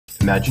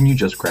Imagine you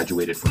just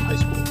graduated from high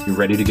school. You're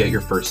ready to get your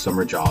first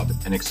summer job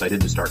and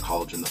excited to start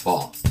college in the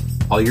fall.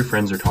 All your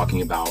friends are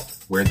talking about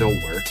where they'll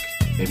work,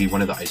 maybe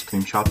one of the ice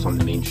cream shops on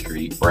the main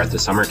street or at the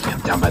summer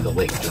camp down by the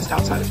lake just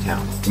outside of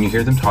town. And you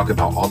hear them talk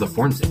about all the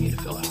forms they need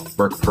to fill out.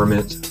 Work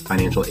permits,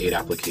 financial aid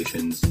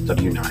applications,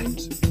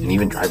 W-9s, and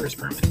even driver's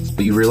permits.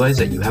 But you realize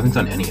that you haven't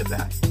done any of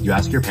that. You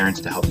ask your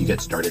parents to help you get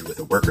started with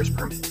a worker's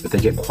permit, but they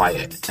get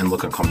quiet and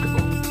look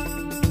uncomfortable.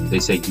 They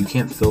say you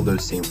can't fill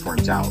those same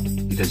forms out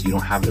because you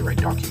don't have the right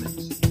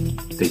documents.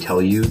 They tell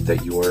you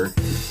that you're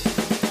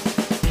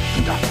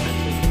undocumented.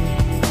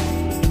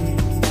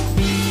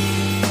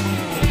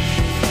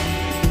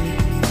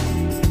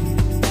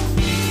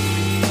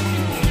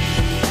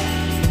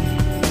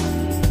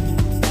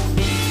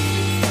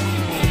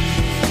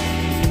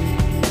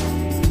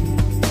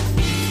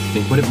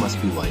 Think what it must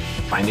be like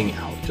finding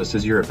out just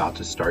as you're about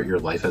to start your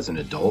life as an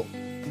adult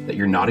that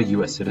you're not a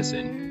U.S.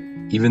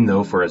 citizen, even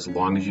though for as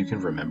long as you can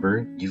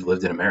remember, you've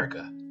lived in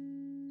America.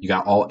 You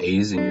got all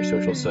A's in your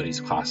social studies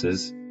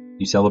classes.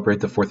 You celebrate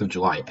the 4th of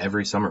July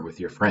every summer with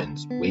your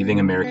friends, waving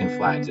American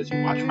flags as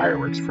you watch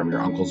fireworks from your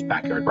uncle's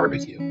backyard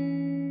barbecue.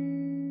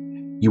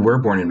 You were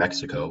born in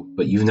Mexico,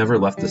 but you've never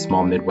left the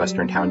small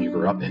Midwestern town you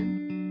grew up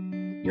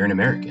in. You're an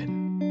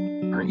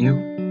American, aren't you?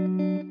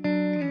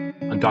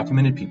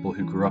 Undocumented people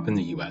who grew up in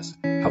the U.S.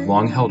 have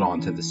long held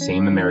on to the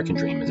same American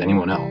dream as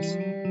anyone else,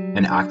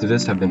 and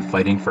activists have been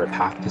fighting for a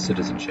path to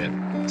citizenship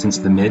since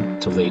the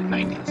mid to late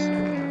 90s.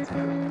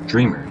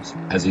 Dreamers,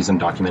 as these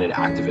undocumented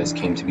activists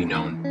came to be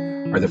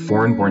known, are the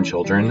foreign-born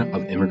children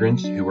of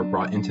immigrants who were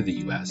brought into the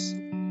U.S.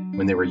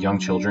 when they were young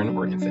children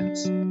or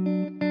infants.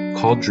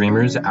 Called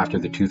Dreamers after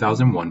the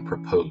 2001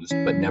 proposed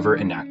but never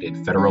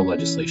enacted federal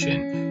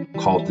legislation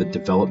called the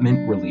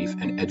Development, Relief,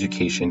 and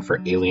Education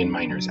for Alien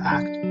Minors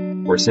Act,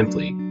 or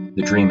simply,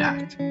 the DREAM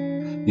Act.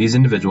 These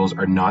individuals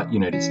are not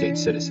United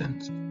States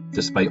citizens,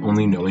 despite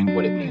only knowing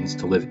what it means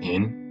to live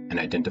in and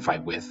identify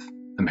with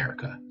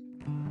America.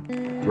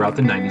 Throughout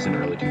the 90s and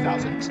early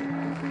 2000s,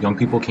 young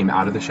people came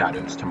out of the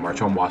shadows to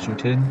march on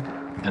Washington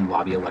and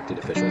lobby elected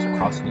officials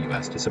across the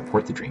U.S. to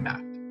support the DREAM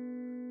Act.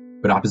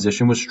 But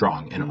opposition was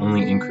strong and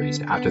only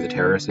increased after the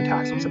terrorist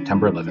attacks on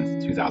September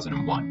 11,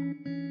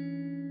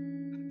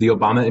 2001. The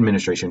Obama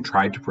administration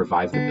tried to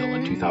revive the bill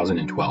in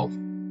 2012,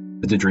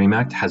 but the DREAM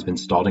Act has been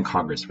stalled in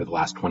Congress for the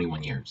last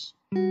 21 years.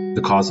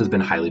 The cause has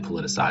been highly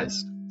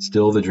politicized.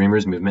 Still, the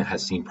Dreamers movement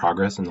has seen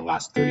progress in the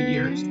last 30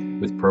 years,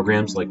 with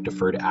programs like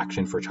Deferred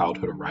Action for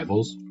Childhood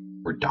Arrivals,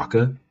 or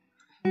DACA,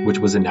 which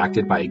was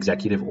enacted by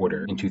executive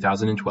order in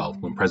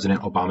 2012 when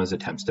President Obama's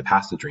attempts to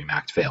pass the DREAM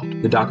Act failed.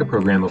 The DACA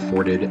program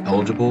afforded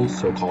eligible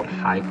so-called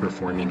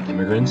high-performing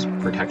immigrants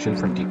protection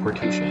from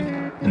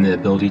deportation and the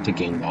ability to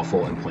gain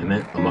lawful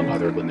employment, among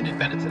other limited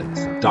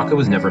benefits. DACA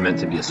was never meant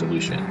to be a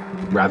solution.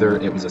 Rather,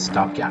 it was a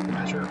stopgap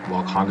measure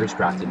while Congress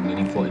drafted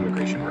meaningful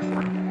immigration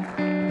reform.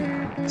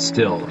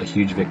 Still, a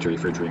huge victory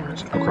for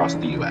Dreamers across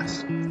the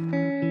U.S.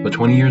 But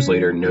 20 years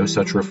later, no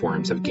such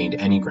reforms have gained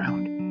any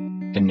ground.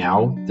 And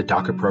now, the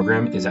DACA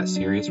program is at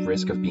serious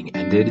risk of being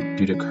ended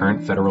due to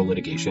current federal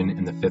litigation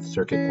in the Fifth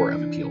Circuit Court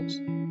of Appeals.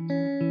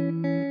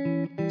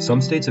 Some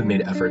states have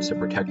made efforts to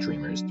protect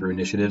Dreamers through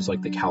initiatives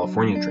like the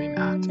California DREAM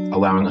Act,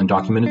 allowing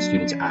undocumented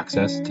students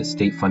access to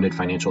state-funded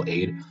financial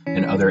aid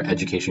and other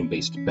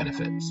education-based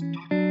benefits,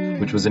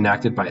 which was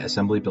enacted by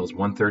Assembly Bills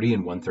 130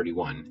 and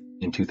 131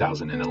 in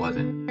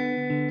 2011.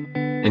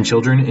 And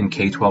children in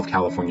K-12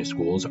 California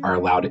schools are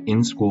allowed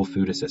in-school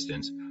food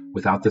assistance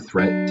without the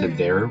threat to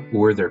their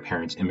or their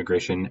parents'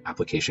 immigration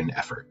application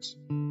efforts.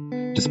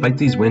 Despite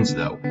these wins,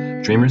 though,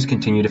 Dreamers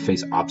continue to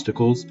face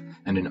obstacles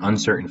and an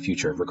uncertain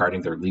future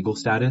regarding their legal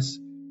status,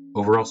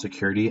 overall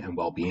security and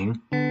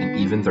well-being, and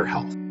even their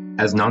health.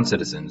 As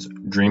non-citizens,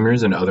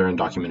 Dreamers and other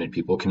undocumented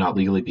people cannot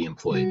legally be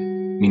employed,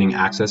 meaning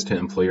access to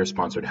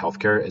employer-sponsored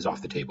healthcare is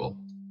off the table.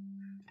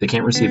 They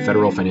can't receive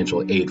federal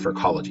financial aid for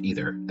college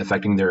either,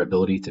 affecting their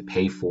ability to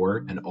pay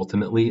for and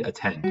ultimately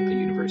attend a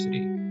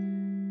university.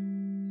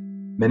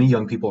 Many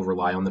young people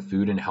rely on the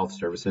food and health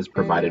services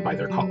provided by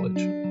their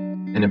college,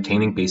 and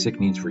obtaining basic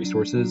needs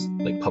resources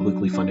like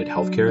publicly funded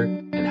healthcare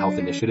and health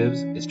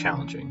initiatives is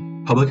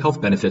challenging. Public health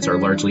benefits are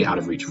largely out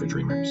of reach for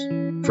Dreamers.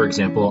 For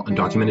example,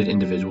 undocumented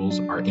individuals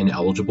are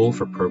ineligible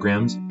for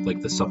programs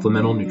like the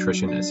Supplemental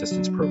Nutrition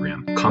Assistance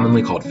Program,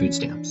 commonly called food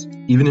stamps.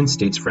 Even in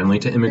states friendly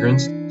to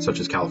immigrants, such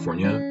as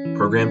California,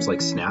 programs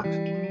like SNAP,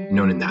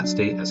 known in that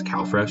state as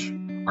CalFresh,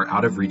 are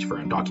out of reach for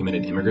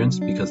undocumented immigrants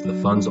because the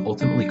funds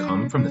ultimately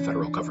come from the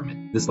federal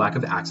government. This lack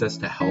of access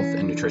to health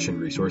and nutrition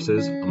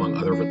resources, among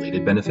other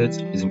related benefits,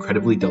 is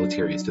incredibly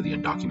deleterious to the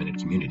undocumented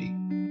community.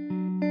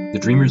 The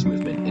Dreamers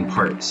movement, in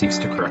part, seeks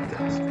to correct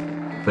this.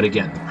 But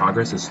again, the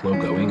progress is slow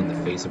going in the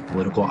face of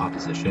political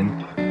opposition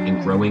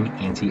and growing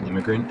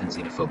anti-immigrant and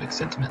xenophobic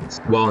sentiments.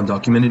 While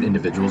undocumented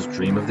individuals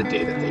dream of the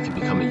day that they can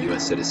become a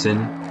U.S.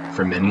 citizen,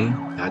 for many,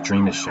 that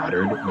dream is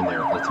shattered when they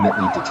are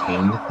ultimately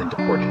detained and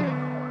deported.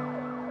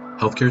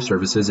 Healthcare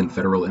services in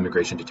federal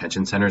immigration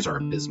detention centers are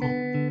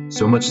abysmal,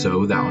 so much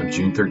so that on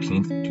June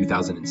 13,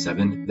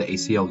 2007, the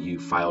ACLU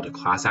filed a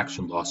class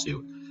action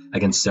lawsuit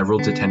against several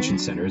detention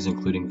centers,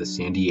 including the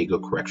San Diego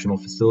Correctional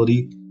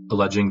Facility,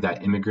 alleging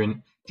that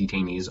immigrant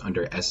detainees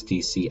under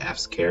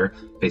SDCF's care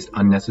faced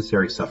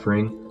unnecessary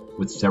suffering,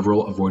 with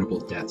several avoidable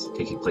deaths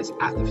taking place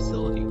at the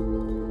facility.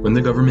 When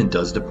the government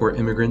does deport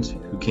immigrants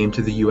who came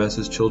to the U.S.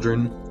 as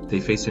children, they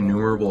face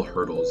innumerable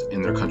hurdles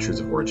in their countries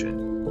of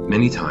origin.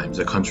 Many times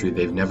a country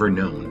they've never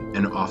known,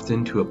 and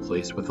often to a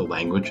place with a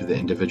language the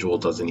individual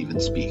doesn't even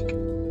speak.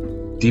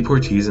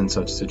 Deportees in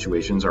such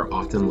situations are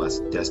often less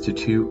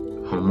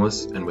destitute,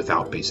 homeless, and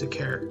without basic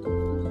care.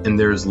 And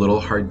there is little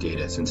hard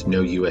data since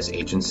no U.S.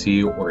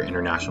 agency or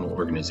international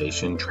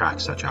organization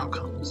tracks such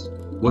outcomes.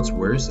 What's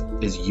worse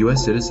is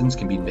U.S. citizens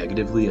can be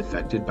negatively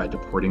affected by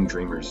deporting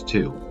dreamers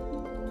too.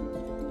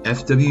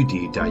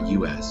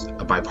 FWD.US,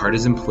 a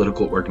bipartisan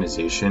political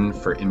organization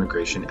for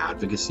immigration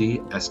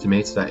advocacy,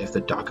 estimates that if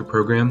the DACA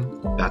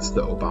program, that's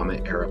the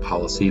Obama-era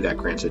policy that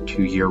grants a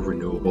 2-year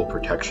renewable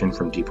protection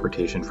from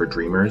deportation for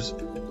dreamers,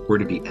 were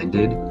to be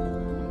ended,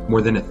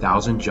 more than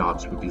 1,000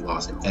 jobs would be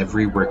lost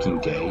every working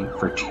day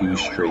for 2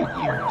 straight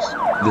years.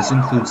 This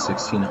includes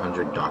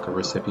 1,600 DACA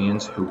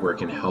recipients who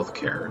work in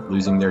healthcare,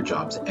 losing their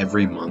jobs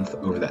every month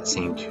over that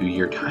same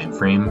 2-year time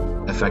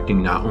frame,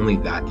 affecting not only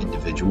that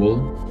individual,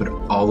 but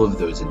all of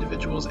those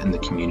individuals and the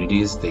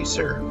communities they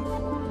serve.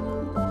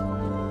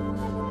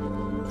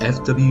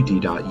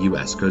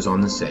 FWD.US goes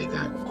on to say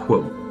that,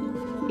 quote,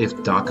 if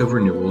DACA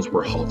renewals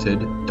were halted,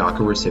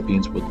 DACA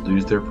recipients would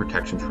lose their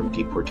protections from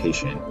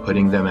deportation,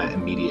 putting them at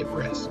immediate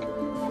risk.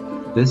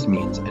 This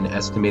means an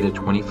estimated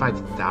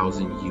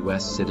 25,000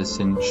 U.S.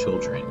 citizen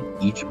children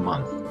each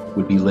month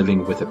would be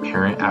living with a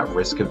parent at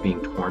risk of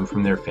being torn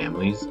from their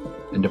families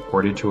and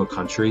deported to a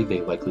country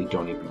they likely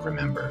don't even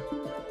remember.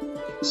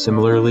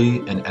 Similarly,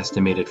 an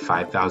estimated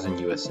 5,000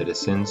 U.S.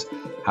 citizens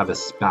have a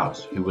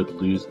spouse who would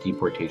lose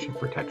deportation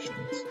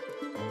protections.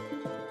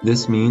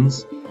 This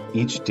means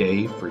each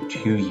day for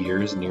 2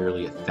 years,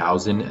 nearly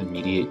 1,000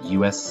 immediate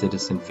U.S.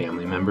 citizen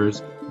family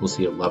members will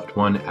see a loved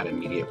one at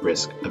immediate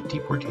risk of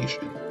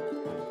deportation.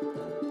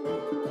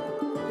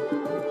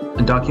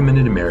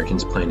 Undocumented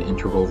Americans play an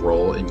integral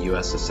role in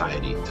U.S.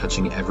 society,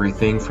 touching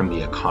everything from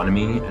the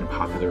economy and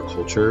popular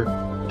culture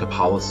to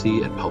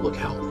policy and public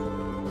health.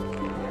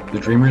 The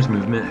Dreamers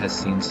movement has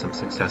seen some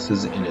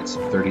successes in its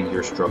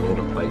 30-year struggle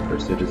to fight for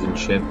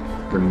citizenship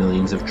for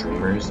millions of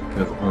dreamers who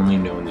have only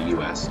known the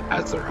U.S.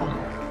 as their home.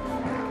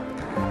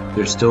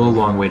 There's still a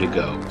long way to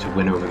go to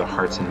win over the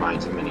hearts and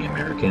minds of many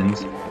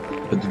Americans,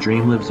 but the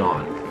dream lives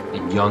on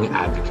in young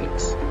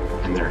advocates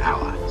and their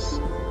allies.